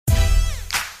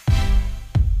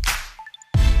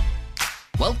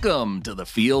Welcome to the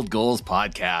Field Goals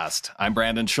Podcast. I'm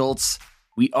Brandon Schultz.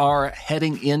 We are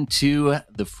heading into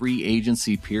the free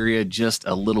agency period, just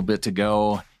a little bit to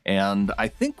go. And I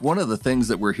think one of the things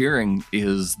that we're hearing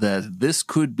is that this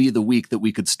could be the week that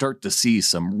we could start to see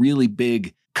some really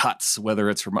big cuts, whether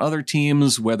it's from other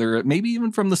teams, whether it maybe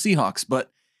even from the Seahawks.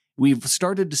 But we've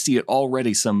started to see it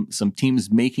already, some teams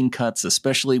making cuts,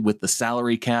 especially with the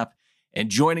salary cap.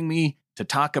 And joining me to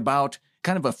talk about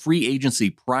kind of a free agency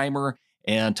primer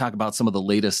and talk about some of the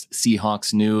latest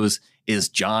Seahawks news is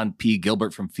John P.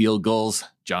 Gilbert from Field Goals.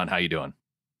 John, how you doing?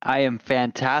 I am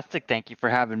fantastic. Thank you for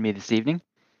having me this evening.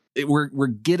 We're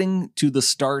getting to the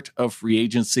start of free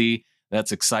agency.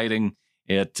 That's exciting.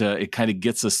 It kind of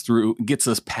gets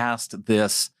us past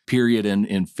this period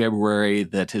in February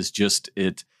that has just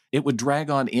it would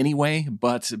drag on anyway,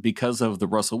 but because of the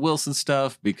Russell Wilson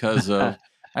stuff, because of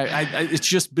it's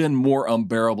just been more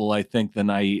unbearable, I think, than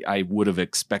I would have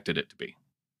expected it to be.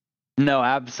 No,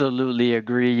 absolutely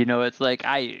agree. It's like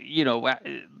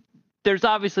there's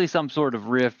obviously some sort of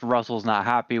rift. Russell's not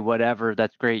happy, whatever.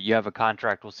 That's great. You have a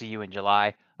contract. We'll see you in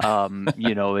July.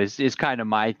 Is kind of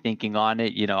my thinking on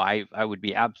it. I would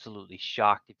be absolutely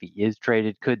shocked if he is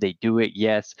traded. Could they do it?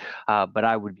 Yes. But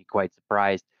I would be quite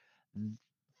surprised.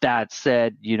 That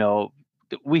said,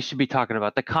 we should be talking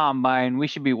about the combine. We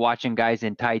should be watching guys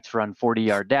in tights run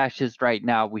 40-yard dashes right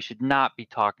now. We should not be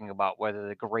talking about whether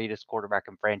the greatest quarterback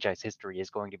in franchise history is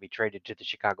going to be traded to the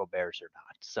Chicago Bears or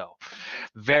not. So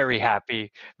very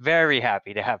happy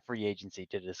to have free agency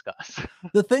to discuss.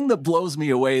 The thing that blows me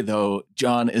away, though,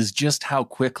 John, is just how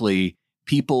quickly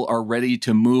people are ready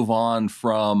to move on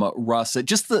from Russ.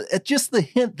 Just the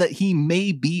hint that he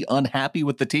may be unhappy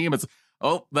with the team. It's,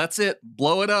 oh, that's it.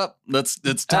 Blow it up.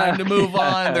 It's time to move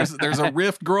on. There's a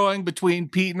rift growing between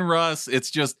Pete and Russ.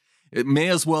 It may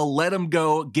as well let him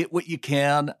go. Get what you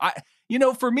can.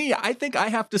 For me, I think I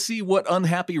have to see what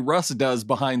unhappy Russ does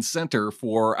behind center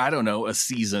for, I don't know, a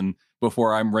season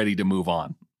before I'm ready to move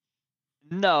on.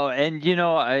 No, and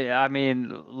I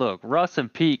mean, look, Russ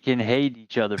and Pete can hate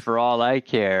each other for all I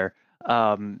care.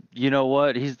 You know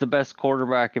what? He's the best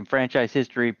quarterback in franchise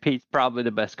history. Pete's probably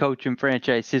the best coach in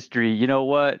franchise history. You know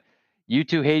what? You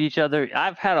two hate each other.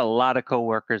 I've had a lot of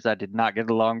coworkers I did not get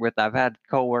along with. I've had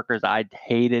coworkers I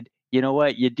hated. You know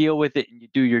what? You deal with it and you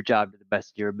do your job to the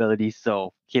best of your ability.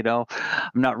 So, I'm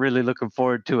not really looking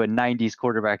forward to a 90s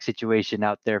quarterback situation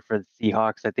out there for the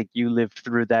Seahawks. I think you lived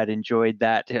through that, enjoyed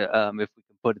that, if we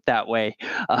can put it that way.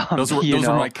 Those were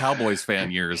my Cowboys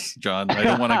fan years, John. I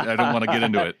don't want to get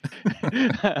into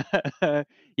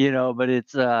it. But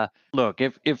it's look,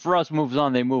 if Russ moves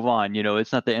on, they move on.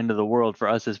 It's not the end of the world for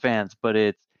us as fans, but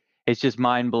it's just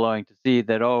mind blowing to see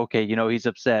that. Oh, okay, he's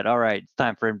upset. All right, it's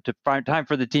time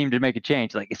for the team to make a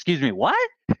change. Like, excuse me, what?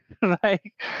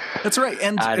 That's right.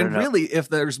 And really, if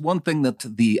there's one thing that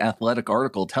the Athletic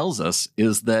article tells us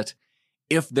is that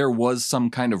if there was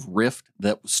some kind of rift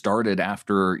that started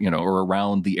after, or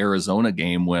around the Arizona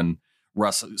game when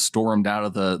Russ stormed out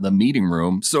of the meeting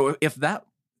room. So if that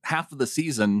half of the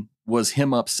season was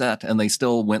him upset and they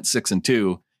still went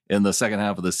 6-2 in the second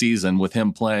half of the season with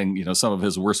him playing, some of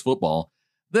his worst football,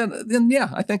 then yeah,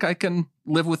 I think I can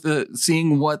live with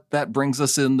seeing what that brings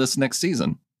us in this next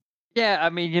season. Yeah, I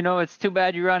mean, it's too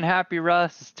bad you're unhappy,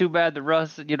 Russ. It's too bad that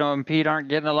Russ, and Pete aren't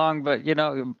getting along, but,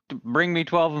 bring me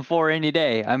 12-4 any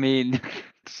day. I mean,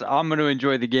 I'm going to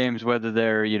enjoy the games, whether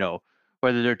they're 12-4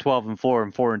 and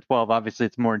 4-12. Obviously,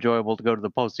 it's more enjoyable to go to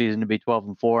the postseason to be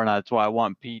 12-4, and that's why I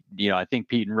want Pete. I think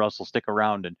Pete and Russ will stick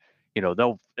around, and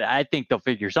I think they'll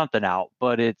figure something out.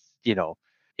 But it's it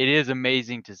is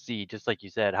amazing to see, just like you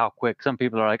said, how quick some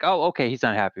people are like, oh, okay, he's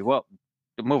unhappy. Well,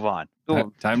 move on.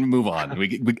 Time to move on.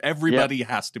 Everybody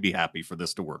has to be happy for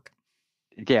this to work.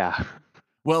 Yeah.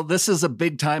 Well, this is a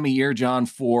big time of year, John,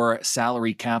 for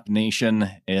salary cap nation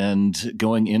and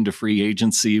going into free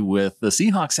agency with the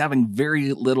Seahawks having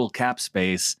very little cap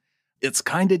space. It's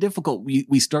kind of difficult.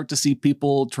 We start to see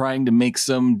people trying to make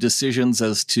some decisions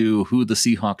as to who the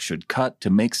Seahawks should cut to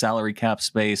make salary cap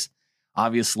space.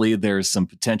 Obviously, there's some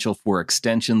potential for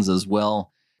extensions as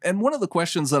well. And one of the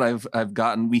questions that I've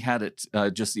gotten, we had it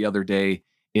just the other day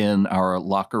in our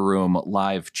locker room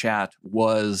live chat,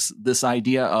 was this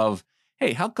idea of,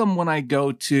 hey, how come when I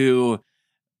go to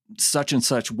such and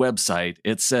such website,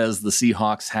 it says the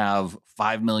Seahawks have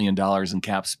 $5 million in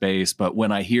cap space, but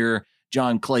when I hear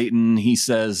John Clayton, he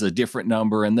says a different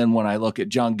number. And then when I look at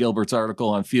John Gilbert's article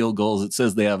on Field Goals, it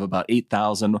says they have about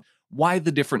 8,000. Why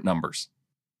the different numbers?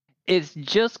 It's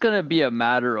just going to be a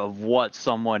matter of what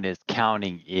someone is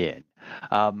counting in.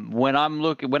 When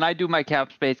I do my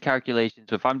cap space calculations,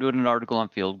 if I'm doing an article on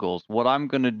field goals, what I'm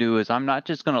going to do is I'm not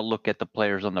just going to look at the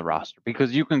players on the roster,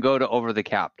 because you can go to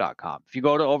overthecap.com. If you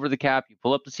go to Over the Cap, you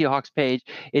pull up the Seahawks page,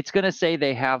 it's going to say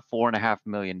they have $4.5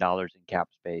 million in cap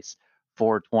space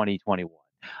for 2021.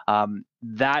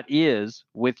 That is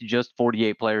with just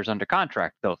 48 players under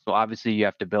contract, though. So obviously you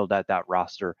have to build out that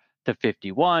roster to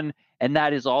 51. And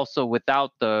that is also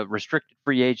without the restricted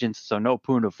free agents. So no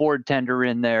Poona Ford tender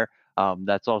in there.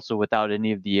 That's also without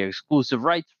any of the exclusive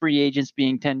rights free agents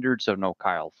being tendered. So no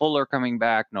Kyle Fuller coming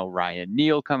back, no Ryan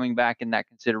Neal coming back in that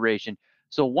consideration.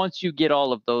 So once you get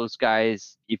all of those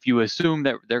guys, if you assume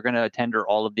that they're going to tender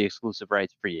all of the exclusive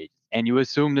rights free agents, and you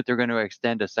assume that they're going to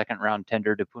extend a second round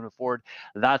tender to Poona Ford,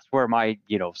 that's where my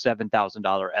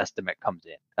 $7,000 estimate comes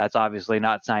in. That's obviously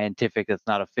not scientific. That's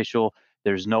not official.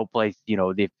 There's no place,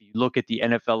 if you look at the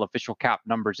NFL official cap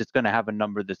numbers, it's going to have a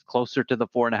number that's closer to the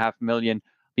 4.5 million,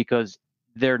 because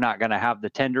they're not going to have the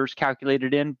tenders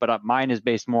calculated in. But mine is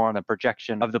based more on a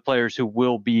projection of the players who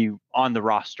will be on the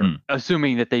roster,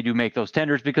 assuming that they do make those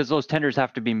tenders, because those tenders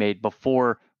have to be made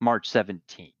before March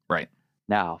 17th. Right.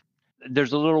 Now,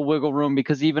 there's a little wiggle room,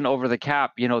 because even Over the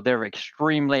Cap, they're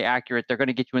extremely accurate. They're going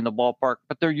to get you in the ballpark,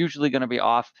 but they're usually going to be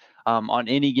off on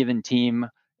any given team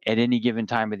at any given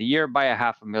time of the year by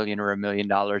 $500,000 or $1 million,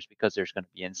 because there's going to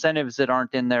be incentives that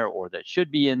aren't in there, or that should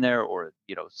be in there, or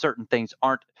certain things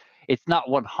aren't. It's not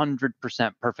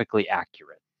 100% perfectly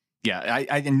accurate. Yeah,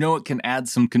 I know it can add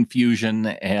some confusion,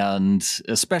 and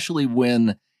especially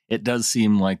when it does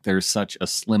seem like there's such a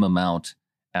slim amount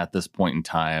at this point in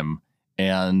time.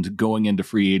 And going into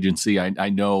free agency, I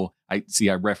know I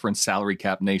referenced Salary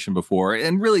Cap Nation before,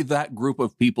 and really that group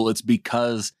of people, it's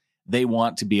because they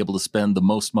want to be able to spend the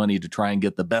most money to try and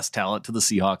get the best talent to the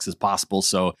Seahawks as possible.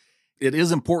 So it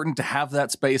is important to have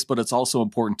that space, but it's also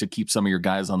important to keep some of your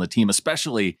guys on the team,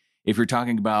 especially if you're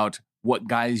talking about what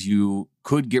guys you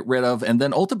could get rid of and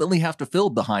then ultimately have to fill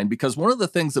behind. Because one of the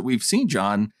things that we've seen,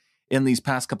 John, in these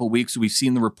past couple of weeks, we've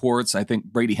seen the reports. I think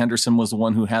Brady Henderson was the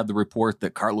one who had the report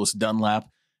that Carlos Dunlap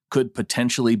could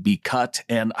potentially be cut.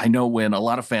 And I know when a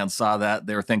lot of fans saw that,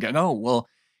 they were thinking, oh, well,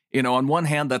 on one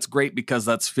hand, that's great because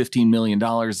that's $15 million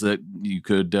that you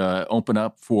could open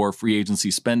up for free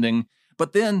agency spending.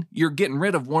 But then you're getting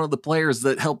rid of one of the players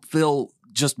that helped fill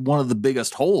just one of the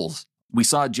biggest holes. We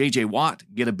saw J.J. Watt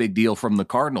get a big deal from the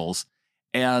Cardinals.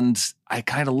 And I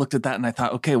kind of looked at that and I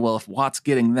thought, okay, well, if Watt's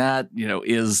getting that,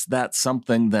 is that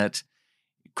something that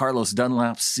Carlos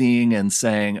Dunlap's seeing and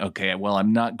saying, okay, well,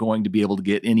 I'm not going to be able to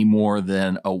get any more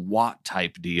than a Watt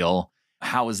type deal.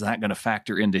 How is that going to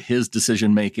factor into his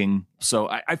decision making? So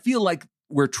I feel like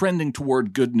we're trending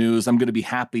toward good news. I'm going to be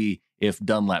happy if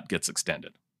Dunlap gets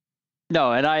extended.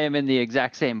 No, and I am in the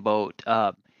exact same boat.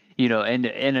 And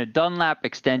a Dunlap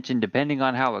extension, depending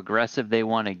on how aggressive they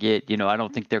want to get, I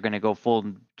don't think they're going to go full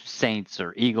Saints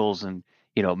or Eagles and,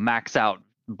 max out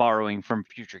borrowing from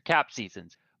future cap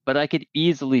seasons. But I could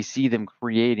easily see them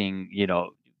creating,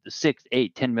 $6,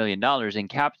 $8, $10 million in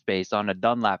cap space on a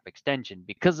Dunlap extension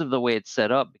because of the way it's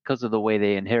set up, because of the way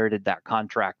they inherited that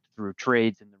contract through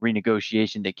trades and the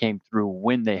renegotiation that came through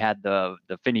when they had the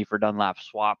Finney for Dunlap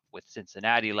swap with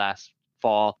Cincinnati last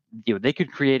fall. They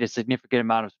could create a significant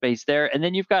amount of space there. And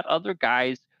then you've got other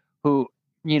guys who,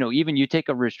 even you take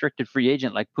a restricted free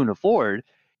agent like Poona Ford,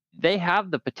 they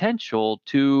have the potential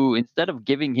to, instead of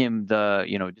giving him the,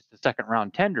 just a second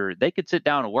round tender, they could sit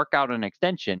down and work out an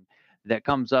extension that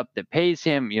comes up that pays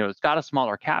him, it's got a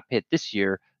smaller cap hit this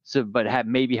year, but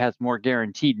maybe has more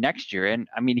guaranteed next year. And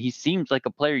I mean, he seems like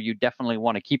a player you definitely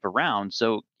want to keep around.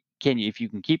 So if you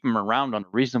can keep him around on a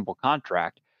reasonable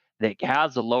contract that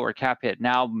has a lower cap hit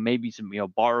now, maybe some,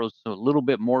 borrows a little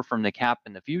bit more from the cap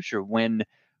in the future when,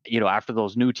 after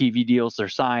those new TV deals are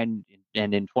signed,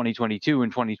 and in 2022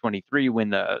 and 2023, when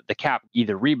the cap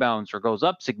either rebounds or goes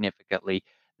up significantly,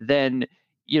 then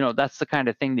that's the kind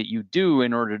of thing that you do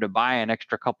in order to buy an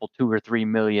extra couple, 2 or 3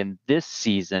 million this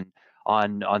season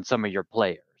on some of your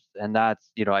players. And that's,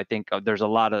 I think there's a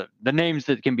lot of the names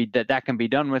that can be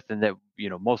done with, and that,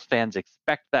 most fans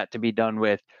expect that to be done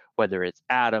with, whether it's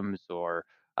Adams or,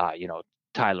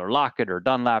 Tyler Lockett or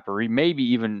Dunlap, or maybe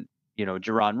even,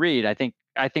 Jerron Reed. I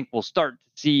think we'll start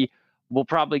to see, we'll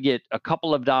probably get a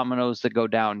couple of dominoes that go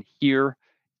down here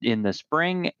in the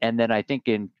spring. And then I think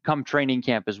come training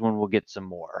camp is when we'll get some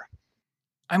more.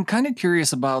 I'm kind of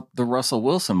curious about the Russell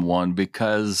Wilson one,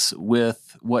 because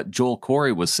with what Joel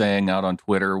Corey was saying out on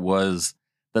Twitter was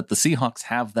that the Seahawks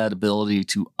have that ability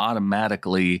to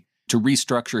automatically to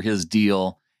restructure his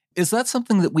deal. Is that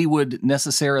something that we would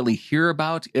necessarily hear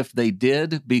about if they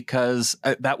did? Because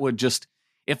that would just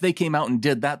if they came out and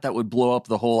did that, that would blow up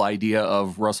the whole idea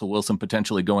of Russell Wilson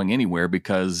potentially going anywhere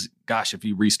because, gosh, if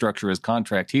you restructure his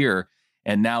contract here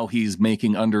and now he's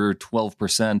making under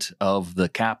 12% of the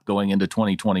cap going into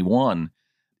 2021,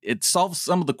 it solves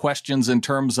some of the questions in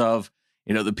terms of,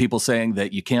 the people saying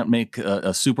that you can't make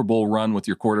a Super Bowl run with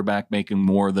your quarterback making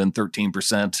more than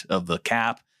 13% of the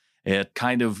cap. It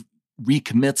kind of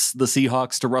recommits the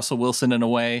Seahawks to Russell Wilson in a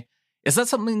way. Is that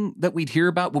something that we'd hear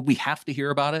about? Would we have to hear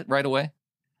about it right away?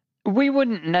 We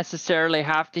wouldn't necessarily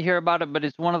have to hear about it, but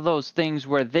it's one of those things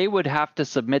where they would have to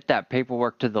submit that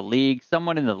paperwork to the league.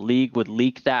 Someone in the league would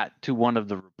leak that to one of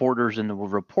the reporters, and the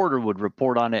reporter would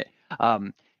report on it.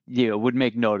 Would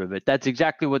make note of it. That's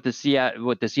exactly what the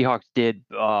Seahawks did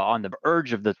on the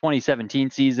urge of the 2017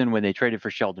 season when they traded for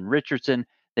Sheldon Richardson.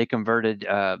 They converted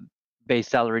base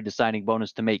salary to signing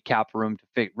bonus to make cap room to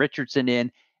fit Richardson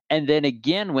in. And then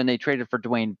again, when they traded for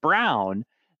Dwayne Brown,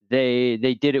 they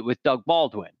did it with Doug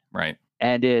Baldwin. Right.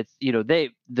 And it's,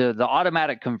 the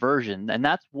automatic conversion. And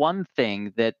that's one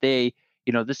thing that the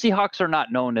Seahawks are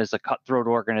not known as a cutthroat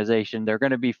organization. They're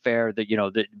going to be fair that,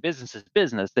 the business is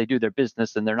business. They do their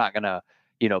business and they're not going to,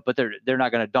 but they're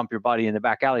not going to dump your body in the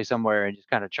back alley somewhere and just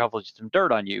kind of shovel some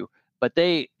dirt on you. But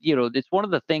they, it's one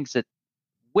of the things that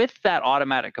with that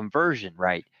automatic conversion,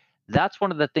 right? That's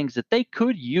one of the things that they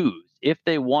could use if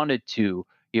they wanted to,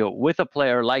 with a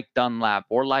player like Dunlap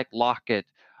or like Lockett,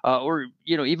 or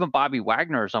even Bobby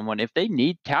Wagner or someone. If they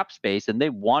need cap space and they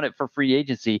want it for free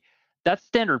agency, that's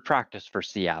standard practice for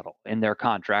Seattle in their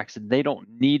contracts, and they don't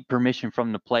need permission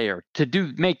from the player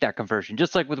to make that conversion.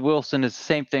 Just like with Wilson, is the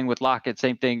same thing with Lockett,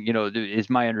 same thing, is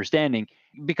my understanding,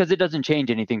 because it doesn't change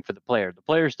anything for the player. The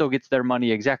player still gets their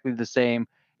money exactly the same.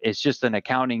 It's just an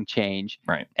accounting change.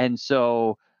 Right. And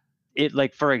so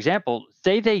for example,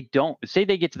 say they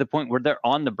get to the point where they're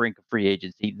on the brink of free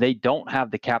agency. They don't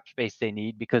have the cap space they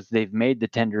need because they've made the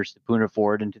tenders to Poona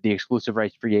Ford and to the exclusive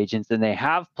rights free agents, and they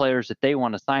have players that they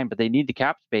want to sign, but they need the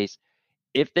cap space.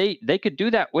 If they could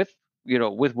do that with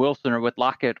Wilson or with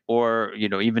Lockett or,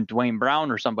 even Dwayne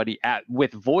Brown or somebody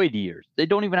with void years, they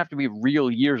don't even have to be real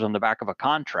years on the back of a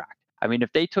contract. I mean,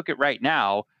 if they took it right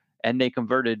now and they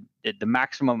converted the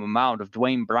maximum amount of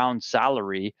Dwayne Brown's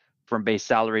salary from base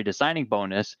salary to signing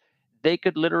bonus, they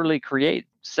could literally create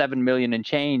 $7 million and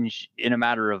change in a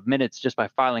matter of minutes just by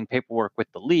filing paperwork with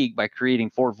the league by creating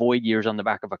 4 void years on the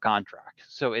back of a contract.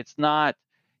 So it's not,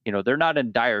 they're not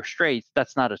in dire straits.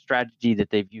 That's not a strategy that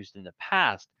they've used in the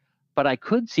past, but I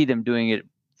could see them doing it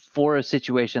for a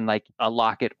situation like a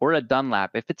Lockett or a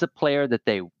Dunlap. If it's a player that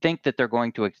they think that they're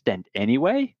going to extend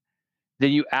anyway,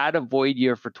 then you add a void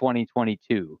year for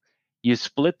 2022. You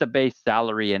split the base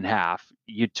salary in half.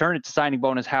 You turn it to signing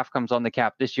bonus. Half comes on the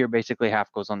cap this year. Basically,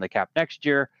 half goes on the cap next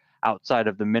year. Outside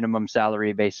of the minimum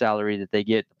salary, base salary that they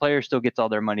get, the player still gets all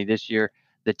their money this year.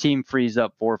 The team frees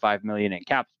up $4 or $5 million in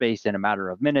cap space in a matter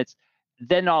of minutes.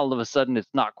 Then all of a sudden, it's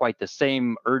not quite the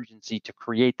same urgency to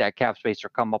create that cap space or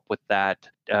come up with that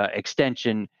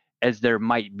extension as there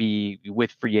might be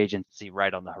with free agency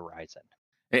right on the horizon.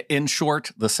 In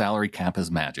short, the salary cap is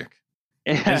magic.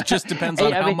 It just depends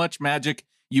on how much magic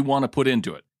you want to put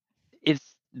into it.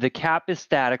 The cap is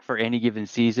static for any given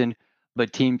season,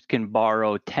 but teams can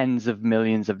borrow tens of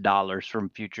millions of dollars from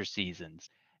future seasons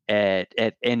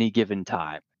at any given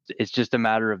time. It's just a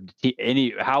matter of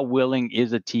how willing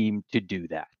is a team to do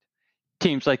that.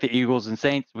 Teams like the Eagles and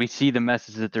Saints, we see the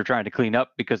messes that they're trying to clean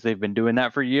up because they've been doing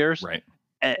that for years. Right.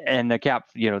 And the cap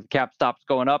stops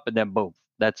going up, and then boom,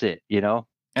 that's it.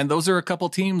 And those are a couple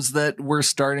teams that we're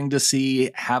starting to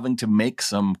see having to make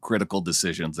some critical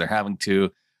decisions. They're having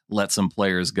to let some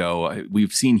players go.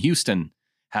 We've seen Houston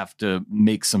have to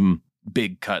make some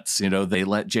big cuts. They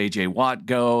let J.J. Watt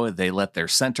go. They let their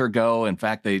center go. In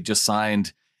fact, they just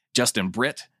signed Justin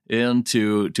Britt in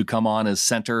to come on as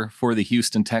center for the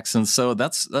Houston Texans. So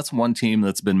that's one team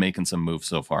that's been making some moves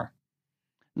so far.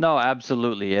 No,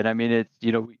 absolutely. And I mean,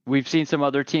 it's, we've seen some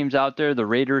other teams out there. The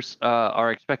Raiders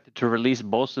are expected to release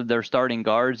both of their starting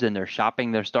guards, and they're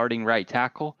shopping their starting right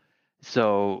tackle.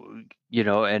 So,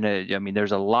 I mean,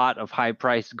 there's a lot of high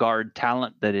priced guard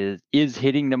talent that is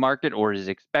hitting the market or is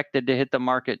expected to hit the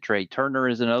market. Trey Turner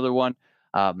is another one.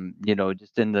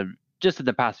 Just in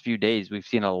the past few days, we've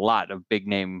seen a lot of big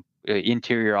name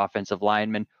interior offensive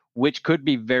linemen, which could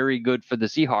be very good for the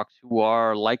Seahawks, who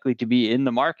are likely to be in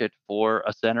the market for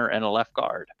a center and a left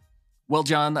guard. Well,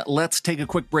 John, let's take a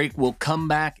quick break. We'll come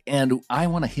back, and I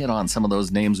want to hit on some of those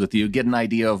names with you, get an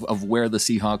idea of where the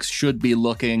Seahawks should be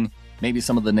looking, maybe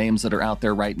some of the names that are out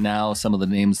there right now, some of the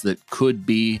names that could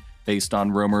be based on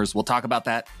rumors. We'll talk about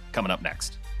that coming up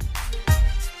next.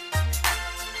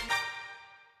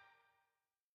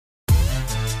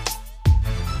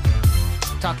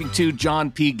 Talking to John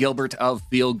P. Gilbert of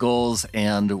Field Goals,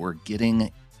 and we're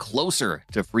getting closer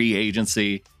to free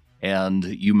agency. And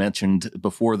you mentioned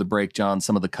before the break, John,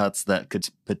 some of the cuts that could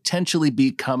potentially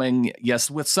be coming.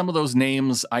 Yes, with some of those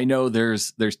names, I know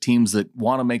there's teams that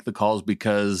want to make the calls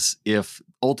because if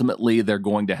ultimately they're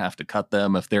going to have to cut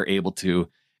them, if they're able to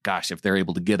get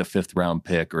a 5th round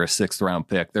pick or a 6th round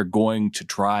pick, they're going to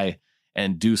try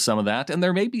and do some of that. And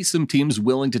there may be some teams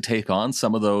willing to take on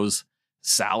some of those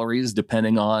salaries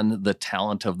depending on the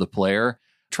talent of the player.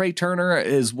 Trey Turner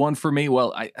is one for me.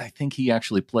 Well, I think he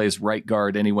actually plays right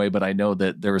guard anyway, but I know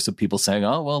that there were some people saying,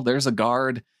 oh, well, there's a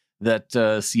guard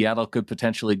that Seattle could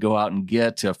potentially go out and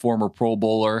get, a former Pro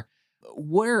Bowler.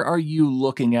 Where are you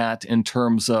looking at in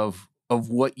terms of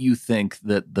what you think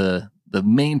that the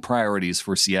main priorities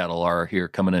for Seattle are here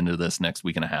coming into this next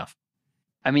week and a half?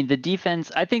 I mean, the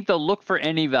defense, I think they'll look for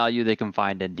any value they can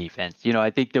find in defense. You know,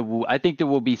 I think there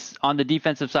will be on the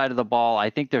defensive side of the ball. I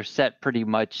think they're set pretty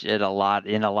much in a lot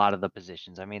of the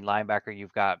positions. I mean, linebacker,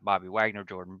 you've got Bobby Wagner,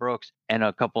 Jordan Brooks, and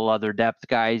a couple other depth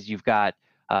guys. You've got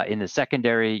in the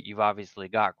secondary, you've obviously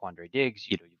got Quandre Diggs.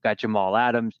 You know, you've got Jamal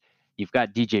Adams, you've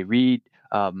got DJ Reed.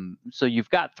 So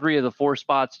you've got 3 of the 4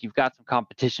 spots. You've got some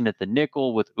competition at the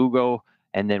nickel with Ugo.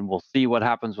 And then we'll see what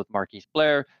happens with Marquise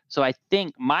Blair. So I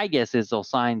think my guess is they'll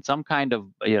sign some kind of,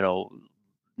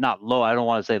 not low, I don't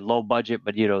want to say low budget,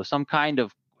 but, some kind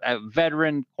of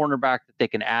veteran cornerback that they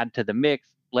can add to the mix,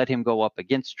 let him go up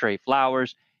against Trey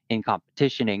Flowers in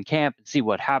competition in camp and see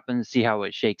what happens, see how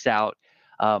it shakes out.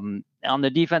 On the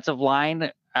defensive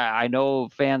line, I know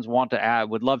fans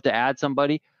would love to add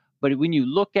somebody. But when you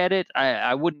look at it,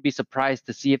 I wouldn't be surprised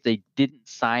to see if they didn't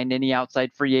sign any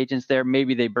outside free agents there.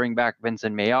 Maybe they bring back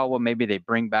Vincent Mayawa. Maybe they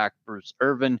bring back Bruce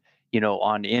Irvin,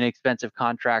 on inexpensive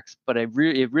contracts. But it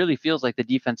really feels like the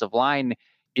defensive line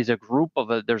is a group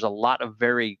there's a lot of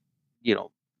a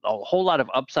whole lot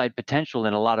of upside potential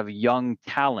and a lot of young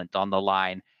talent on the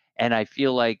line. And I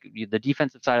feel like the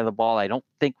defensive side of the ball, I don't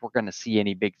think we're going to see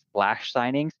any big splash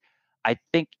signings. I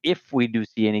think if we do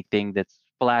see anything that's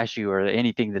flashy or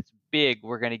anything that's big,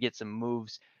 we're going to get some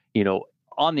moves,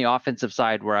 on the offensive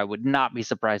side where I would not be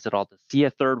surprised at all to see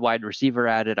a 3rd wide receiver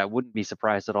added. I wouldn't be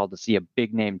surprised at all to see a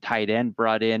big name tight end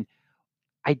brought in.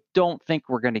 I don't think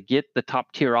we're going to get the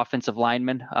top tier offensive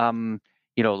linemen,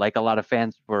 like a lot of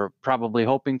fans were probably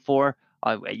hoping for,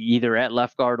 either at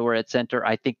left guard or at center.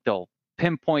 I think they'll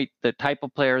pinpoint the type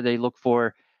of player they look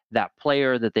for, that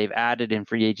player that they've added in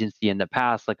free agency in the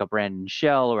past, like a Brandon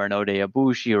Shell or an Ode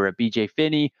Abushi or a BJ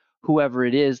Finney, whoever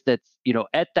it is that's,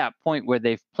 at that point where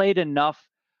they've played enough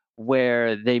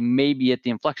where they may be at the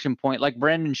inflection point like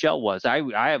Brandon Shell was.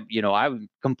 I'm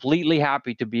completely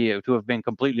happy to have been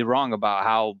completely wrong about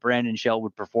how Brandon Shell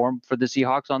would perform for the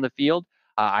Seahawks on the field.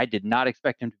 I did not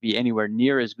expect him to be anywhere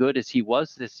near as good as he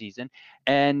was this season.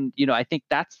 And, I think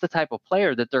that's the type of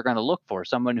player that they're going to look for.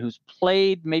 Someone who's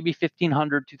played maybe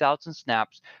 1,500, 2,000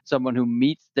 snaps, someone who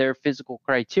meets their physical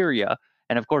criteria.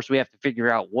 And of course, we have to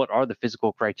figure out what are the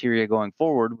physical criteria going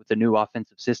forward with the new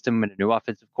offensive system and a new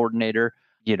offensive coordinator,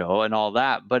 and all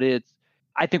that. But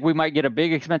I think we might get a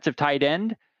big expensive tight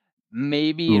end,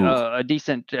 maybe a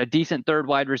decent 3rd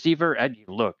wide receiver. And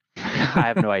look, I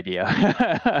have no idea.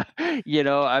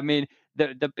 I mean,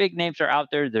 the big names are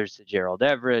out there. There's Gerald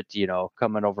Everett,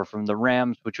 coming over from the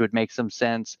Rams, which would make some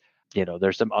sense.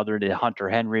 There's some other Hunter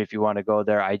Henry if you want to go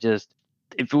there.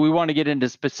 If we want to get into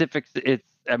specifics,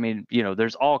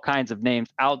 there's all kinds of names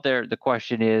out there. The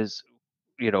question is,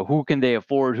 who can they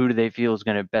afford? Who do they feel is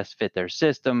going to best fit their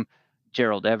system?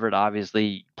 Gerald Everett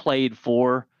obviously played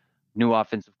for new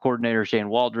offensive coordinator Shane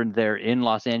Waldron there in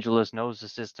Los Angeles, knows the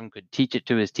system, could teach it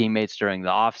to his teammates during the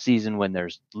offseason when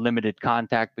there's limited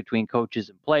contact between coaches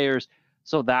and players.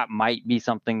 So that might be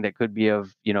something that could be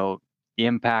of,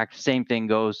 impact. Same thing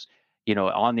goes,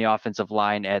 on the offensive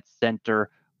line at center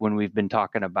when we've been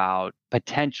talking about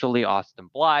potentially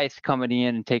Austin Blythe coming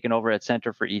in and taking over at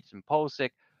center for Easton Posick.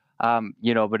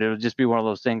 But it'll just be one of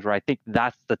those things where I think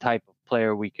that's the type of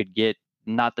player we could get,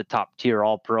 not the top tier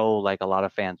all pro like a lot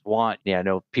of fans want. Yeah, I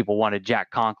know people wanted Jack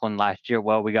Conklin last year.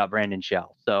 Well, we got Brandon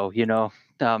Shell. So,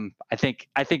 I think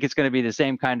it's going to be the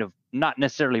same kind of, not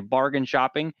necessarily bargain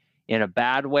shopping in a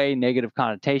bad way, negative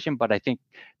connotation, but I think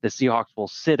the Seahawks will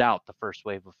sit out the first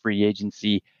wave of free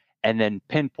agency and then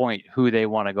pinpoint who they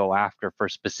want to go after for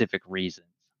specific reasons.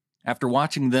 After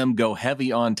watching them go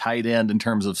heavy on tight end in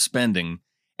terms of spending,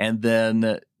 and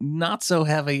then not so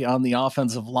heavy on the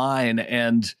offensive line.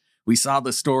 And we saw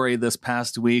the story this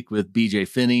past week with BJ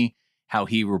Finney, how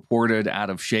he reported out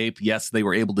of shape. Yes, they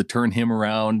were able to turn him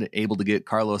around, able to get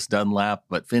Carlos Dunlap,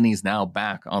 but Finney's now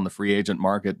back on the free agent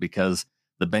market because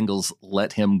the Bengals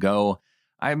let him go.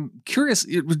 I'm curious,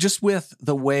 just with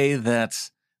the way that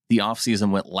the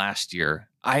offseason went last year,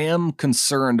 I am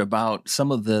concerned about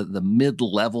some of the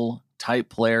mid-level type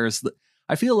players.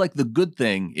 I feel like the good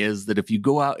thing is that if you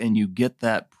go out and you get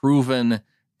that proven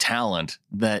talent,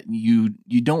 that you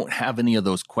don't have any of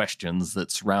those questions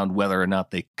that surround whether or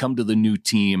not they come to the new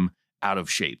team out of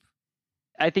shape.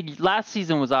 I think last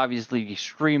season was obviously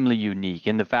extremely unique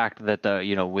in the fact that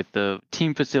with the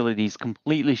team facilities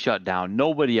completely shut down,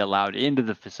 nobody allowed into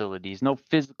the facilities, no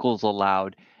physicals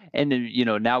allowed. And then,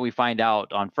 now we find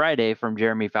out on Friday from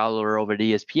Jeremy Fowler over at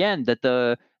ESPN that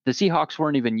the Seahawks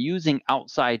weren't even using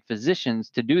outside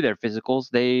physicians to do their physicals.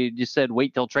 They just said,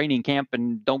 wait till training camp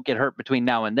and don't get hurt between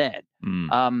now and then.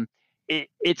 Um,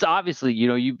 it's obviously,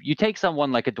 you take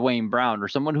someone like a Dwayne Brown or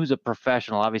someone who's a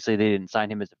professional. Obviously, they didn't sign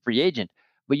him as a free agent.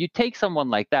 But you take someone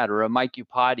like that or a Mike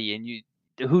Upati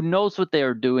and who knows what they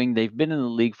are doing. They've been in the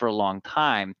league for a long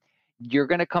time. You're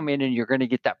going to come in and you're going to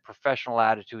get that professional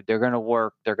attitude. They're going to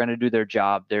work. They're going to do their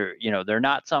job. They're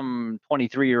not some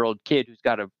 23-year-old kid who's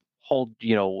got to hold,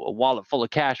 a wallet full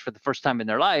of cash for the first time in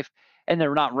their life. And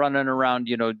they're not running around,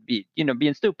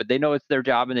 being stupid. They know it's their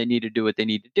job and they need to do what they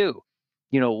need to do.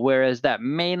 Whereas that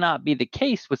may not be the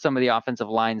case with some of the offensive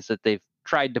lines that they've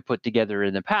tried to put together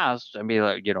in the past. I mean,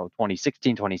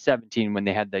 2016, 2017, when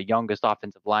they had the youngest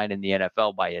offensive line in the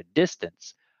NFL by a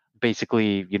distance,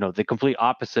 basically, the complete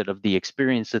opposite of the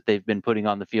experience that they've been putting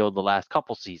on the field the last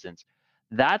couple seasons.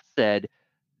 That said,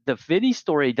 the Finney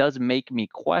story does make me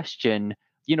question,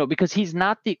 because he's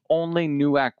not the only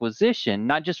new acquisition,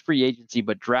 not just free agency,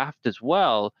 but draft as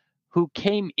well, who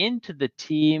came into the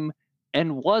team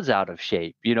and was out of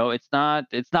shape. It's not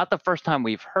the first time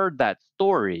we've heard that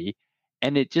story.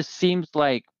 And it just seems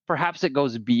like perhaps it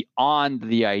goes beyond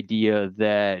the idea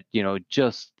that,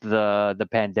 just the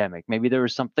pandemic. Maybe there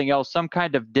was something else, some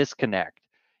kind of disconnect.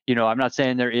 I'm not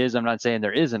saying there is, I'm not saying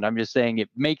there isn't. I'm just saying it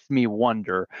makes me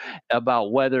wonder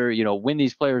about whether, when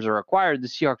these players are acquired, the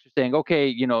Seahawks are saying,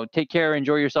 okay, take care,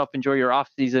 enjoy yourself, enjoy your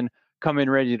off season, come in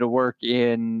ready to work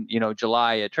in,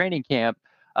 July at training camp.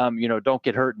 Don't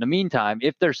get hurt in the meantime.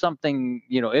 If there's something,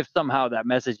 if somehow that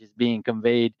message is being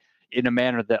conveyed in a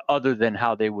manner that other than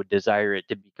how they would desire it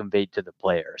to be conveyed to the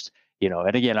players,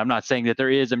 and again, I'm not saying that there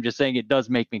is, I'm just saying it does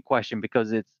make me question,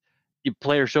 because your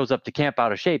player shows up to camp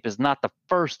out of shape is not the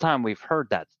first time we've heard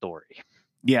that story.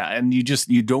 Yeah. And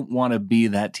you don't want to be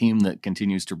that team that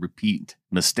continues to repeat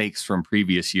mistakes from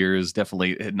previous years.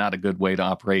 Definitely not a good way to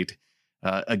operate.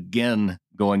 Again,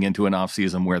 going into an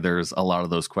offseason where there's a lot of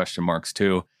those question marks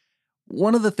too.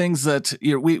 One of the things that,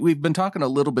 we've been talking a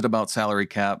little bit about salary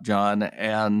cap, John,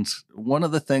 and one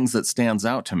of the things that stands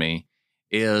out to me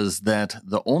is that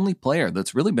the only player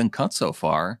that's really been cut so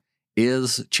far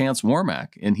is Chance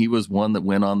Warmack. And he was one that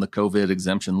went on the COVID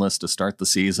exemption list to start the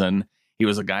season. He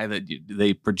was a guy that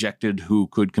they projected who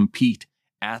could compete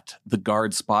at the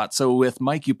guard spot. So with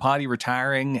Mike Upati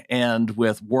retiring and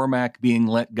with Warmack being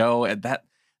let go,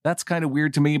 that's kind of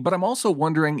weird to me. But I'm also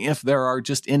wondering if there are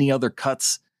just any other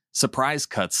cuts, surprise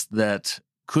cuts, that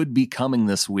could be coming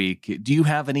this week. Do you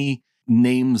have any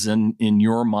names in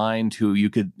your mind who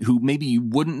maybe you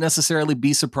wouldn't necessarily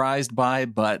be surprised by,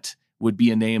 but would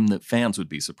be a name that fans would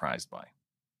be surprised by?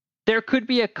 There could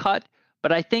be a cut,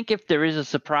 but I think if there is a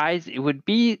surprise, it would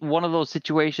be one of those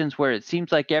situations where it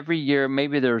seems like every year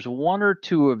maybe there's one or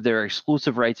two of their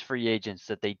exclusive rights free agents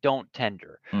that they don't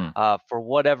tender for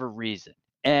whatever reason.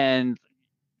 And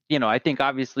I think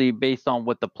obviously based on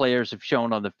what the players have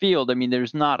shown on the field, I mean,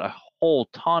 there's not a whole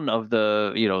ton of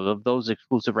of those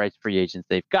exclusive rights free agents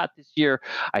they've got this year.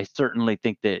 I certainly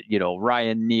think that,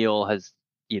 Ryan Neal has,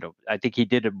 I think he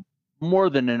did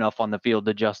more than enough on the field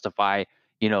to justify,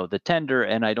 the tender.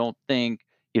 And I don't think,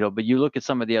 but you look at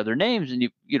some of the other names and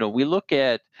we look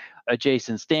at a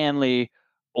Jason Stanley,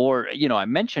 or, I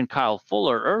mentioned Kyle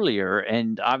Fuller earlier,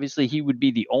 and obviously he would be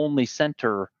the only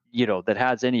center that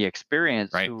has any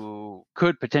experience, right, who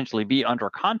could potentially be under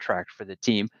contract for the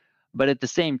team. But at the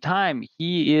same time,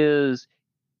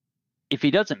 if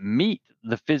he doesn't meet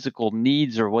the physical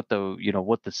needs or what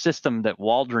the system that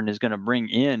Waldron is going to bring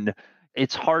in,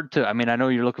 it's hard to, I mean, I know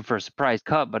you're looking for a surprise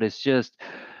cut, but it's just,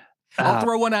 I'll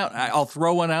throw one out. I'll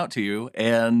throw one out to you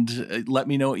and let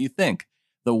me know what you think.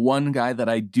 The one guy that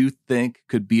I do think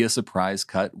could be a surprise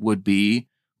cut would be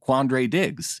Quandre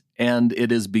Diggs. And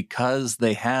it is because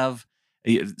they have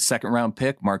a second round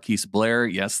pick, Marquise Blair.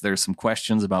 Yes, there's some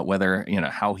questions about whether,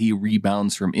 how he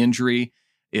rebounds from injury.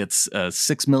 It's a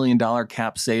 $6 million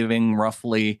cap saving,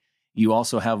 roughly. You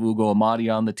also have Ugo Amadi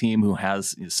on the team who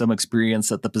has some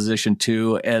experience at the position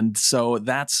too. And so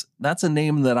that's a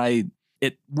name that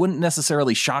it wouldn't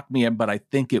necessarily shock me, but I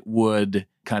think it would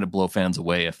kind of blow fans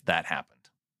away if that happened.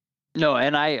 No,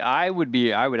 and I would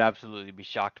absolutely be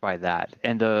shocked by that.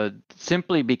 And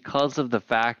simply because of the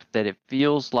fact that it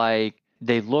feels like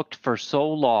they looked for so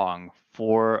long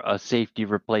for a safety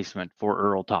replacement for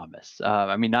Earl Thomas.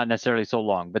 I mean, not necessarily so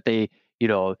long, but you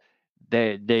know,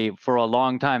 they for a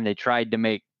long time they tried to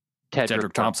make Tedrick Cedric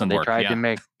work. Thompson They work. tried to Yeah.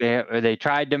 make they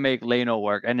tried to make Leno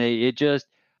work, and it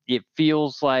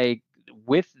feels like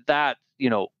with that,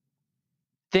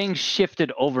 things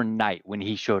shifted overnight when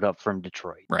he showed up from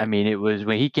Detroit. I Right. mean, it was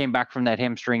when he came back from that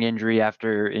hamstring injury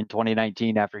after in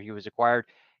 2019 after he was acquired,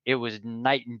 it was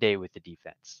night and day with the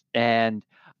defense. And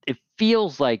it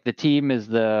feels like the team is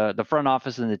the front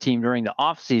office and the team during the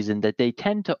offseason that they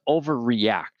tend to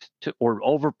overreact to or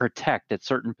overprotect at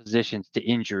certain positions to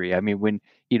injury. I mean, when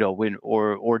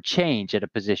or change at a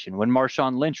position. When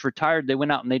Marshawn Lynch retired, they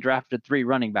went out and they drafted 3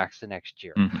 running backs the next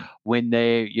year. Mm-hmm. When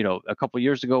they, a couple of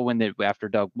years ago, when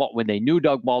they knew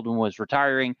Doug Baldwin was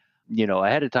retiring,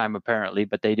 ahead of time apparently,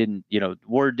 but they didn't,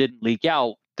 word didn't leak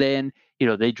out. Then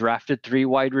they drafted 3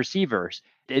 wide receivers.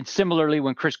 And similarly,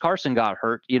 when Chris Carson got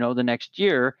hurt, the next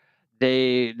year,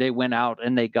 they went out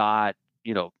and they got,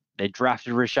 they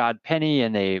drafted Rashad Penny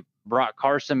and they brought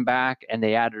Carson back and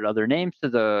they added other names to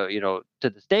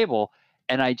the stable.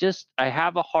 And I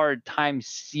have a hard time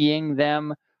seeing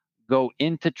them go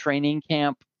into training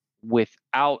camp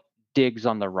without Diggs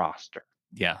on the roster.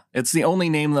 Yeah. It's the only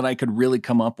name that I could really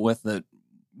come up with that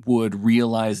would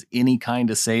realize any kind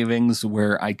of savings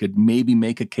where I could maybe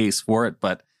make a case for it.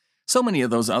 But so many of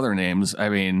those other names, I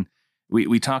mean,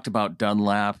 we talked about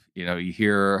Dunlap, you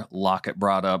hear Lockett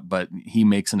brought up, but he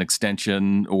makes an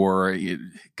extension or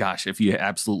gosh, if you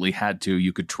absolutely had to,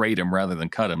 you could trade him rather than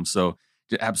cut him. So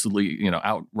absolutely,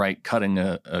 outright cutting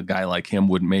a guy like him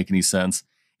wouldn't make any sense.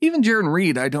 Even Jaron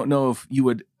Reed, I don't know if you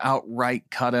would outright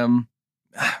cut him.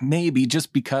 Maybe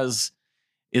just because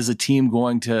is a team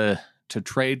going to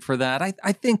trade for that?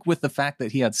 I think with the fact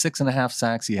that he had 6.5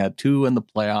 sacks, he had 2 in the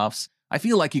playoffs, I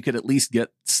feel like you could at least get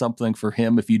something for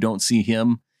him if you don't see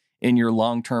him in your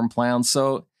long-term plans.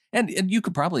 So, and you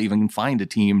could probably even find a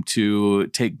team to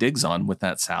take Diggs on with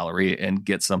that salary and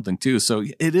get something too. So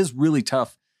it is really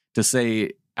tough to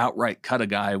say outright cut a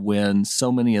guy when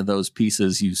so many of those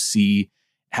pieces you see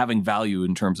having value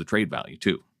in terms of trade value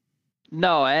too.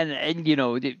 No, and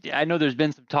I know there's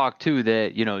been some talk too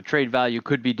that trade value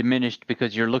could be diminished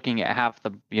because you're looking at half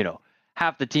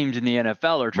the teams in the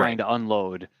NFL are trying Right. to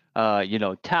unload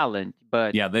talent,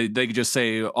 but yeah, they could just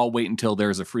say, I'll wait until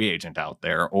there's a free agent out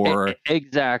there, or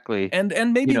exactly,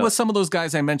 and maybe with some of those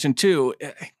guys I mentioned too,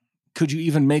 could you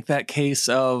even make that case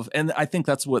of, and I think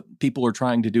that's what people are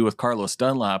trying to do with Carlos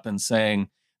Dunlap and saying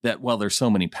that, well, there's so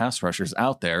many pass rushers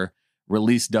out there,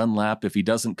 release Dunlap. If he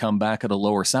doesn't come back at a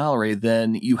lower salary,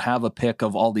 then you have a pick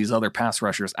of all these other pass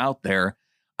rushers out there.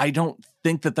 I don't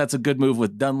think that that's a good move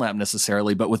with Dunlap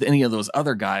necessarily, but with any of those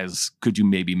other guys, could you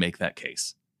maybe make that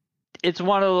case? It's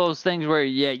one of those things where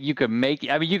you can make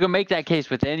that case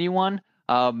with anyone.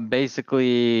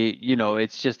 Basically,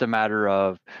 it's just a matter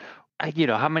of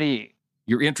how many.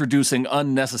 You're introducing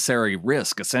unnecessary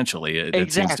risk, essentially. It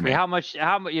seems to Exactly. me.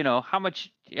 How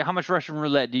much Russian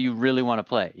roulette do you really want to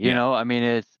play? Yeah. I mean,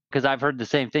 it's because I've heard the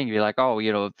same thing. You're like,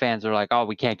 oh, fans are like, oh,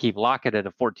 we can't keep Lockett at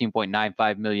a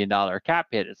 $14.95 million cap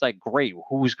hit. It's like, great.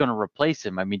 Who's going to replace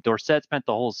him? I mean, Dorsett spent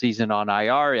the whole season on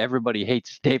IR. Everybody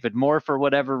hates David Moore for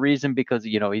whatever reason because,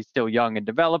 he's still young and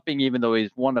developing, even though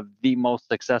he's one of the most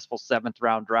successful 7th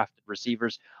round drafted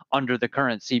receivers under the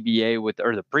current CBA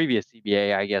or the previous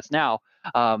CBA, I guess now,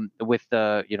 with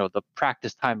the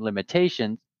practice time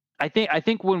limitations. I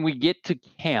think when we get to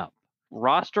camp,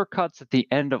 roster cuts at the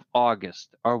end of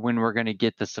August are when we're going to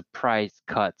get the surprise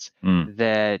cuts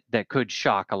that could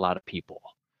shock a lot of people.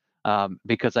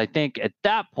 Because I think at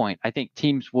that point, I think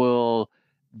teams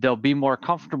they'll be more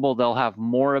comfortable. They'll have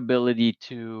more ability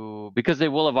because they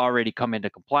will have already come into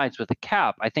compliance with the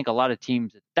cap. I think a lot of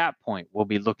teams at that point will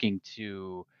be looking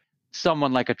to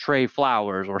someone like a Trey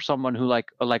Flowers or someone who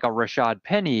like a Rashad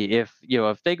Penny. If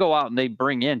they go out and they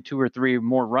bring in 2 or 3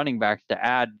 more running backs to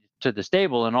add to the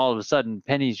stable, and all of a sudden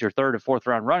Penny's your 3rd or 4th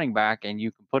round running back, and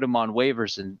you can put him on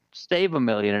waivers and save $1.5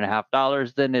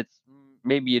 million, then it's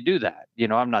maybe you do that.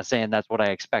 I'm not saying that's what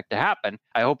I expect to happen.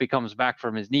 I hope he comes back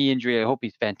from his knee injury. I hope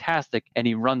he's fantastic and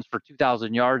he runs for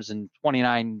 2,000 yards and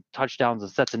 29 touchdowns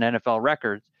and sets an NFL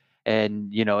record.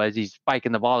 And as he's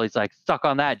spiking the ball, he's like, "Suck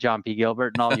on that, John P.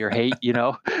 Gilbert, and all your hate."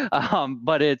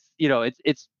 But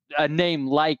it's a name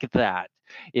like that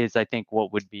is, I think,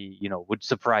 what would be would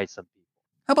surprise some people.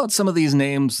 How about some of these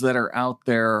names that are out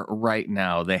there right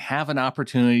now? They have an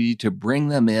opportunity to bring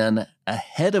them in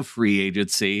ahead of free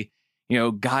agency.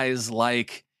 Guys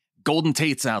like Golden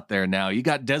Tate's out there now. You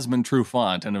got Desmond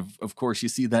Trufant. And of course, you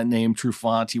see that name,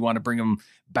 Trufant. You want to bring him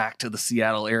back to the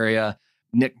Seattle area.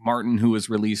 Nick Martin, who was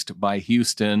released by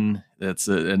Houston. That's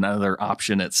another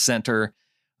option at center.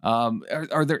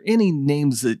 Are there any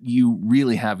names that you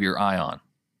really have your eye on?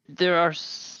 There are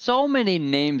so many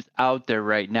names out there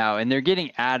right now, and they're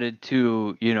getting added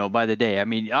to, by the day. I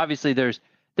mean, obviously there's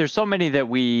so many that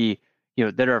we,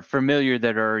 that are familiar,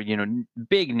 that are,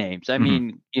 big names. I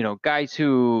mean, guys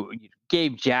who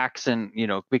Gabe Jackson,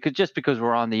 because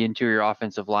we're on the interior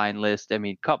offensive line list. I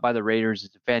mean, cut by the Raiders, is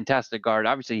a fantastic guard.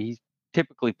 Obviously he's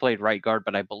typically played right guard,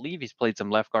 but I believe he's played some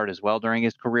left guard as well during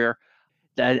his career.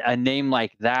 A name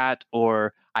like that,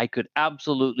 or I could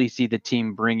absolutely see the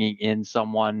team bringing in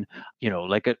someone,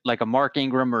 like a Mark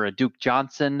Ingram or a Duke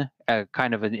Johnson,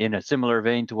 kind of in a similar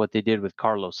vein to what they did with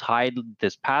Carlos Hyde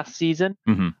this past season.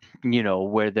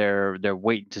 Where they're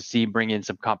waiting to see, bring in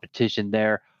some competition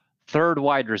there. Third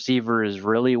wide receiver is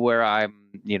really where I'm,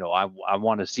 I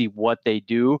want to see what they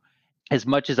do. As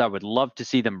much as I would love to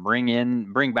see them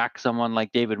bring back someone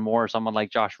like David Moore, someone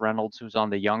like Josh Reynolds, who's on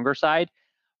the younger side.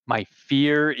 My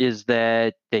fear is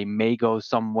that they may go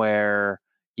somewhere,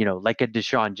 like a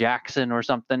Deshaun Jackson or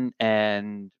something.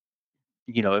 And,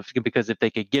 because if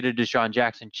they could get a Deshaun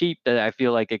Jackson cheap, that I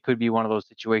feel like it could be one of those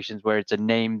situations where it's a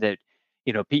name that,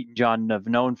 Pete and John have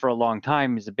known for a long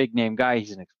time. He's a big name guy.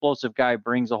 He's an explosive guy,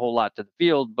 brings a whole lot to the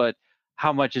field, but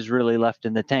how much is really left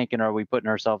in the tank? And are we putting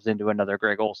ourselves into another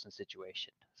Greg Olsen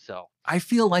situation? So I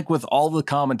feel like with all the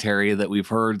commentary that we've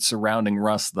heard surrounding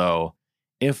Russ, though,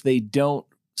 if they don't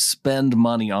spend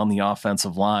money on the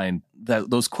offensive line,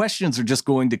 that those questions are just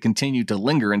going to continue to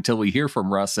linger until we hear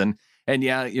from Russ. And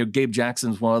yeah, Gabe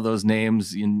Jackson's one of those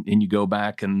names, and you go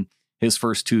back and his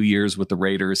first 2 years with the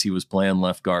Raiders, he was playing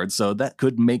left guard. So that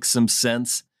could make some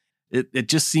sense. It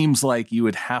just seems like you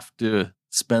would have to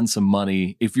spend some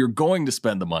money. If you're going to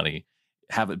spend the money,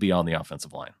 have it be on the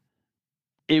offensive line.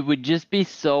 It would just be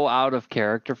so out of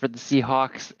character for the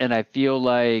Seahawks. And I feel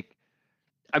like,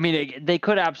 they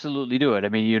could absolutely do it.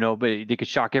 But they could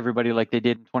shock everybody like they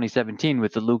did in 2017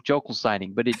 with the Luke Jokel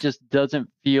signing. But it just doesn't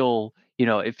feel,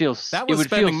 it feels that was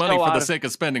spending money for the sake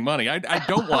of spending money. I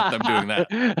don't want them doing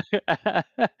that.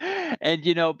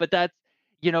 And but that's,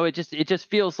 it just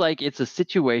feels like it's a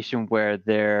situation where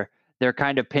they're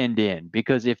kind of pinned in,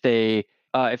 because if they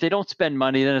don't spend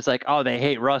money, then it's like, oh, they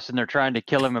hate Russ and they're trying to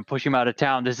kill him and push him out of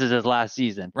town. This is his last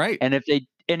season, right? And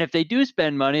if they do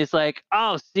spend money, it's like,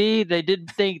 oh, see, they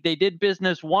did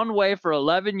business one way for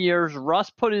 11 years. Russ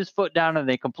put his foot down and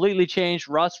they completely changed.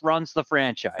 Russ runs the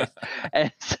franchise.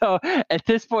 And so at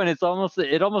this point, it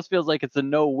almost feels like it's a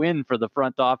no-win for the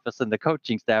front office and the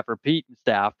coaching staff, or Pete and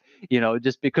staff,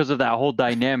 just because of that whole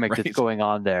dynamic that's going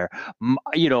on there.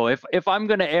 If I'm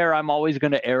going to err, I'm always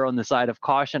going to err on the side of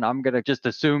caution. I'm going to just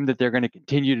assume that they're going to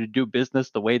continue to do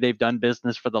business the way they've done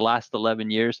business for the last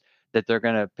 11 years. That they're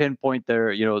going to pinpoint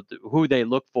their, who they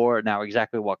look for. Now,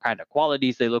 exactly what kind of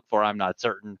qualities they look for, I'm not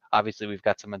certain. Obviously, we've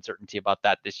got some uncertainty about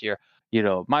that this year.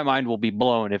 My mind will be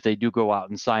blown if they do go out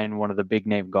and sign one of the big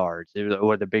name guards,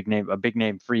 or a big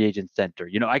name free agent center.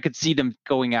 I could see them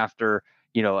going after,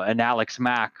 an Alex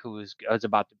Mack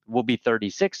will be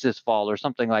 36 this fall or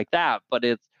something like that. But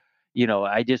it's,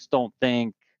 I just don't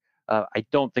think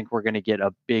we're going to get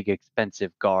a big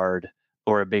expensive guard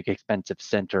or a big expensive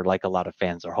center like a lot of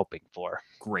fans are hoping for.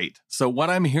 Great. So what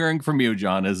I'm hearing from you,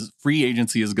 John, is free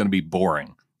agency is going to be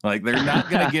boring. Like, they're not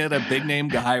going to get a big name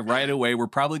guy right away. We're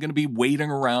probably going to be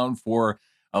waiting around for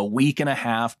a week and a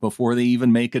half before they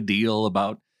even make a deal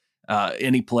about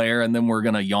any player. And then we're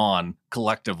going to yawn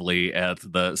collectively at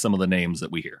some of the names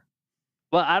that we hear.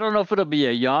 Well, I don't know if it'll be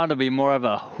a yawn. It'll be more of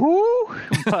a whoo,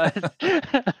 but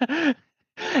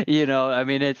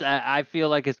I feel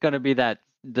like it's going to be that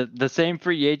the same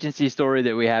free agency story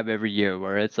that we have every year,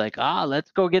 where it's like,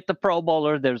 let's go get the Pro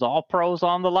Bowler. There's all pros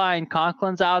on the line.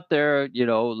 Conklin's out there,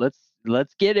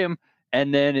 let's get him.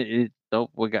 And then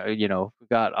we got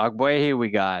Ogbuehi, we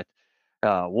got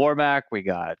Warmack, we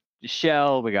got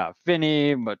Shell, we got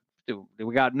Finney, but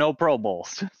we got no Pro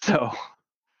Bowls. So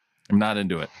I'm not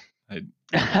into it.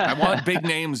 I want big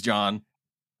names, John.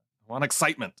 I want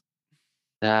excitement.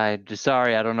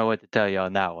 Sorry, I don't know what to tell you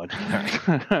on that one.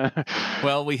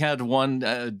 Well, we had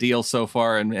one deal so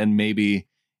far, and maybe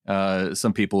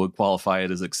some people would qualify it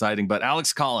as exciting, but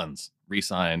Alex Collins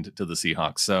re-signed to the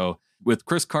Seahawks. So with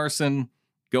Chris Carson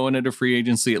going into free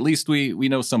agency, at least we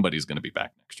know somebody's going to be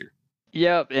back next year.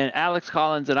 Yep, and Alex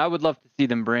Collins, and I would love to see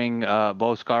them bring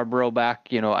Bo Scarborough back.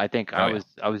 I think I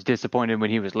was disappointed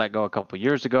when he was let go a couple of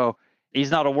years ago. He's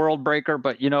not a world breaker,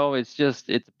 but it's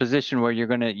a position where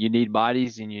you need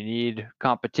bodies and you need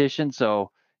competition.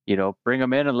 So bring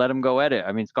him in and let him go at it.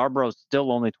 I mean, Scarborough's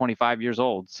still only 25 years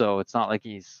old, so it's not like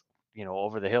he's,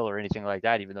 over the hill or anything like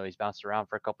that, even though he's bounced around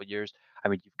for a couple of years. I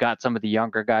mean, you've got some of the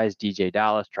younger guys, DJ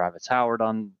Dallas, Travis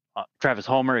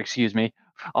Homer, excuse me,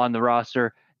 on the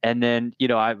roster. And then,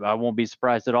 I won't be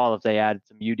surprised at all if they added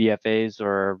some UDFAs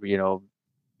or,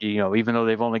 even though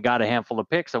they've only got a handful of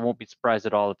picks, I won't be surprised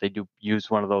at all if they do use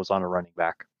one of those on a running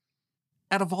back.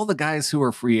 Out of all the guys who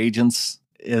are free agents,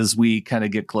 as we kind of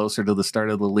get closer to the start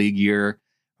of the league year,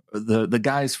 the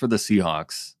guys for the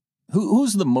Seahawks,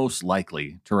 who's the most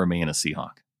likely to remain a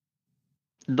Seahawk?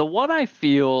 The one I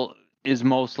feel is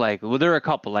most likely, well, there are a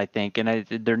couple, I think, and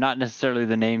they're not necessarily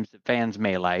the names that fans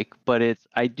may like, but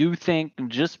I do think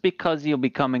just because he'll be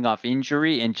coming off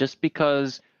injury and just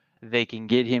because they can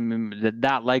get him,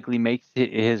 that likely makes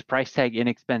his price tag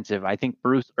inexpensive. I think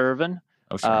Bruce Irvin,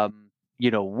 Oh, sure.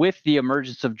 With the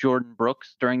emergence of Jordan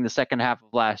Brooks during the second half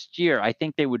of last year, I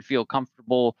think they would feel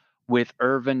comfortable with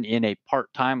Irvin in a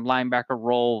part-time linebacker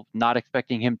role, not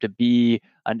expecting him to be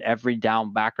an every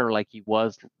down backer like he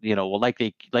was, like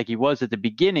he was at the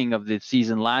beginning of the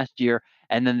season last year,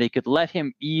 and then they could let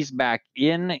him ease back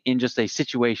in just a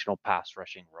situational pass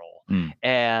rushing role.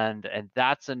 And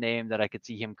that's a name that I could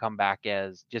see him come back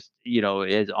as just,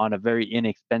 is on a very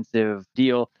inexpensive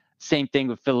deal. Same thing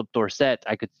with Philip Dorsett.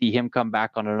 I could see him come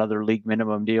back on another league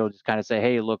minimum deal, just kind of say,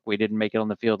 hey, look, we didn't make it on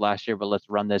the field last year, but let's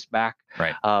run this back.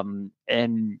 Right.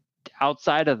 And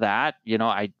outside of that,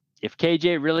 if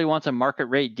KJ really wants a market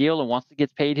rate deal and wants to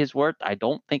get paid his worth, I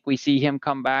don't think we see him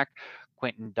come back.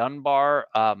 Quentin Dunbar.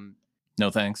 No,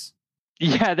 thanks.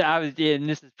 Yeah, and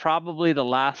this is probably the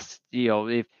last,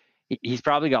 if he's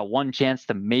probably got one chance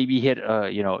to maybe hit,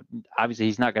 obviously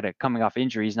he's not going to, coming off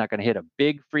injury, he's not going to hit a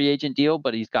big free agent deal,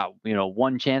 but he's got,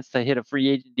 one chance to hit a free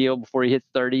agent deal before he hits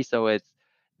 30. So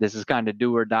this is kind of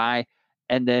do or die.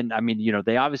 And then, I mean,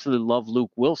 they obviously love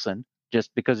Luke Wilson just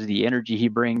because of the energy he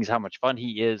brings, how much fun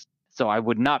he is. So I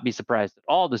would not be surprised at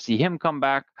all to see him come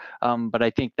back. But I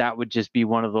think that would just be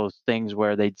one of those things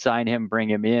where they'd sign him, bring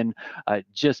him in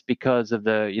just because of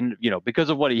because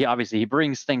of what he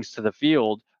brings things to the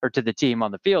field or to the team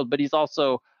on the field. But he's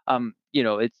also,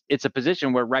 it's a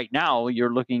position where right now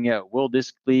you're looking at Will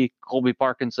Dissly, Colby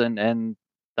Parkinson, and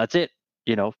that's it.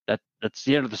 That's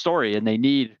the end of the story. And they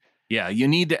need. Yeah, you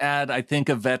need to add, I think,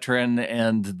 a veteran,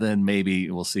 and then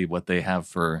maybe we'll see what they have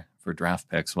for draft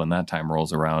picks when that time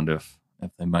rolls around, if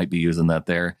they might be using that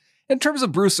there. In terms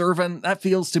of Bruce Irvin, that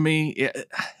feels to me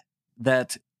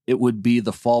that it would be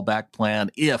the fallback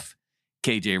plan if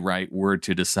KJ Wright were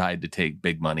to decide to take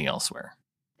big money elsewhere.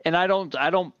 And I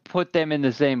don't put them in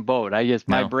the same boat.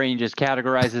 My brain just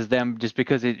categorizes them just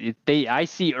because I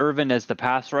see Irvin as the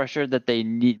pass rusher that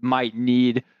they might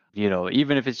need,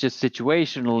 even if it's just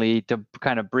situationally, to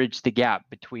kind of bridge the gap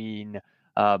between,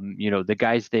 the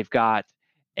guys they've got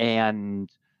and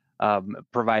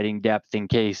providing depth in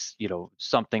case,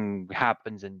 something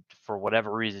happens and for whatever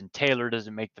reason, Taylor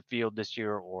doesn't make the field this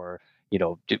year, or,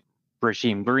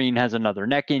 Rasheem Green has another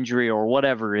neck injury or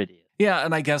whatever it is. Yeah,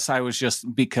 and I guess I was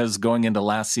just, because going into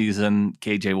last season,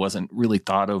 KJ wasn't really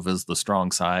thought of as the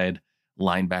strong side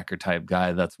linebacker type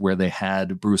guy. That's where they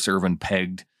had Bruce Irvin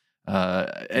pegged.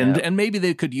 And maybe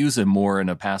they could use him more in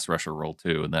a pass rusher role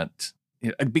too. And that,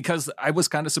 because I was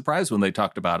kind of surprised when they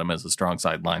talked about him as a strong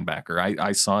side linebacker.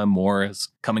 I saw him more as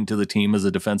coming to the team as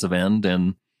a defensive end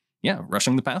and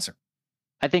rushing the passer.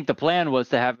 I think the plan was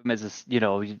to have him as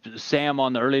Sam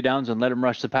on the early downs and let him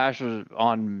rush the passer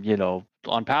on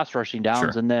pass rushing downs.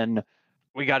 Sure. And then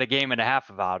we got a game and a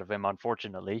half out of him,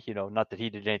 unfortunately. Not that he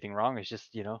did anything wrong. It's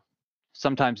just,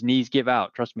 sometimes knees give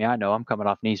out. Trust me, I know. I'm coming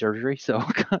off knee surgery, so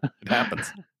it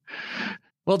happens.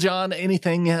 Well, John,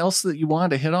 anything else that you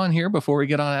wanted to hit on here before we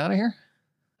get on out of here?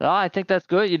 I think that's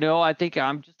good. I think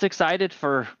I'm just excited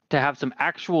to have some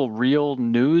actual real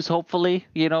news, hopefully,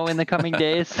 in the coming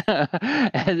days,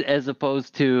 as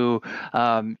opposed to,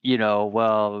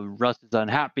 Russ is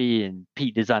unhappy and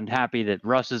Pete is unhappy that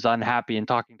Russ is unhappy and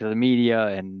talking to the media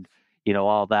and,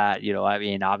 all that. I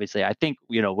mean, obviously, I think,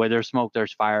 where there's smoke,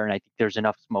 there's fire. And I think there's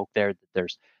enough smoke there that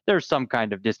there's some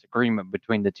kind of disagreement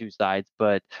between the two sides.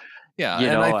 But, yeah,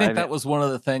 and I think that was one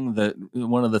of the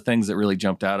things that really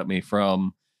jumped out at me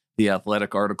from the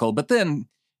Athletic article. But then,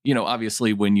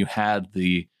 obviously when you had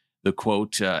the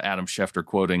quote, Adam Schefter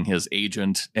quoting his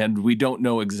agent, and we don't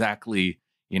know exactly,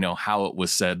 how it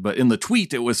was said, but in the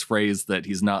tweet, it was phrased that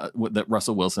that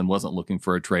Russell Wilson wasn't looking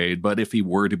for a trade, but if he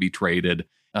were to be traded,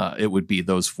 it would be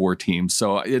those 4 teams.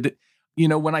 So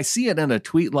when I see it in a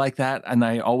tweet like that, and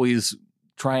I always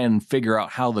try and figure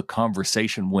out how the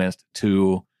conversation went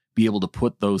to be able to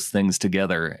put those things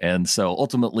together. And so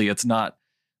ultimately it's not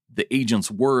the agent's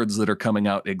words that are coming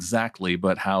out exactly,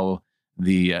 but how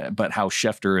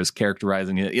Schefter is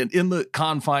characterizing it in the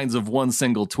confines of one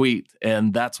single tweet,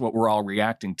 and that's what we're all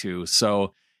reacting to.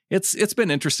 So it's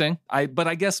been interesting. But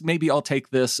I guess maybe I'll take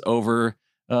this over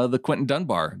the Quentin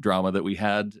Dunbar drama that we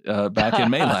had back in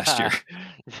May last year.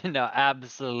 No,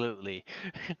 absolutely.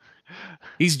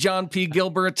 He's John P.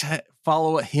 Gilbert.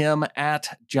 Follow him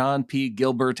at John P.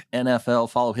 Gilbert NFL.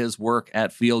 Follow his work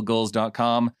at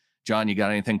fieldgoals.com. John, you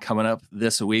got anything coming up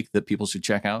this week that people should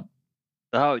check out?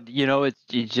 Oh, it's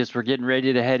just we're getting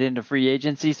ready to head into free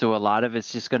agency, so a lot of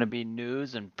it's just going to be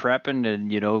news and prepping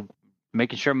and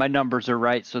making sure my numbers are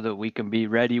right so that we can be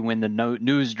ready when the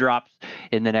news drops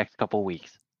in the next couple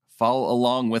weeks. Follow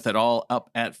along with it all up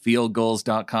at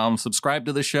fieldgoals.com. Subscribe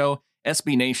to the show,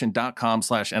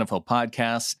 sbnation.com/NFL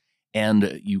podcasts.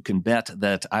 And you can bet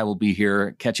that I will be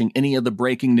here catching any of the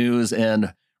breaking news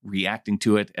and reacting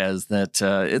to it as that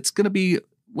it's going to be,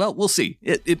 well, we'll see.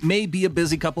 It may be a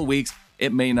busy couple weeks.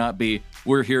 It may not be.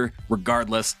 We're here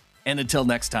regardless. And until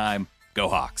next time, go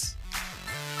Hawks.